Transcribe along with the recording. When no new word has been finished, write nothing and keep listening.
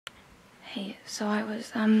Hey, so I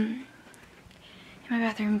was, in my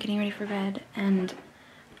bathroom getting ready for bed, and,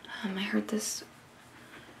 I heard this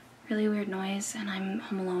really weird noise, and I'm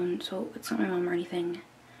home alone, so it's not my mom or anything.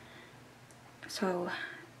 So,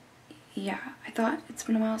 yeah, I thought it's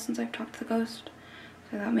been a while since I've talked to the ghost,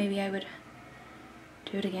 so I thought maybe I would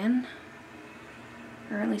do it again,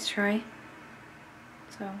 or at least try,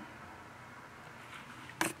 so.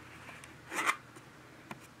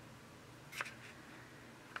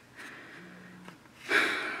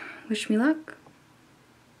 Wish me luck.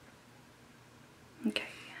 Okay.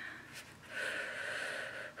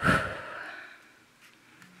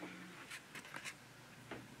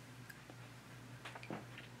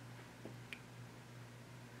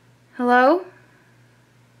 Hello?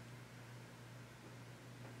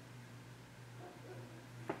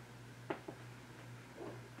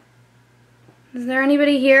 Is there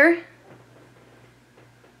anybody here?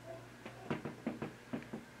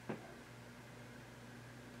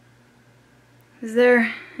 Is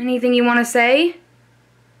there anything you want to say?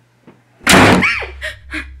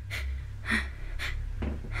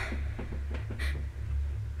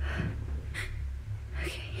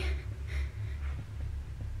 Okay.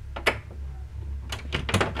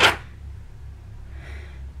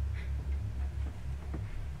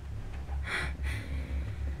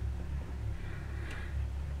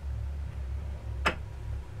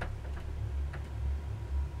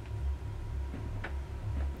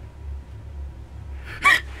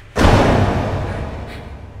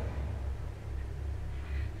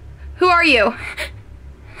 Who are you?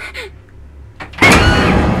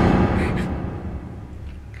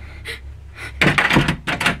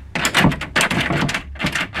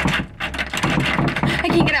 I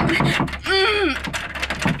can't get out.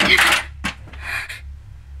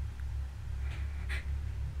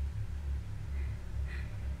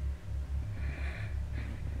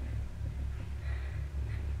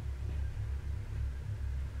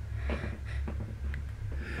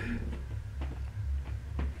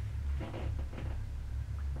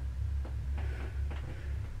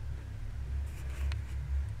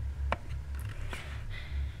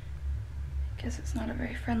 Guess it's not a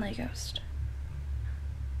very friendly ghost.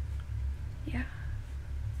 Yeah.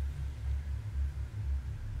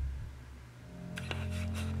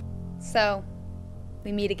 So,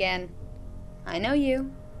 we meet again. I know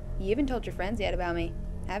you. You even told your friends yet about me,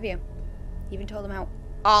 have you? You even told them how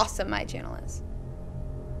awesome my channel is.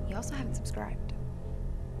 You also haven't subscribed.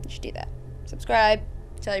 You should do that. Subscribe,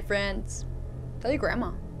 tell your friends, tell your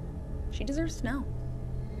grandma. She deserves to know.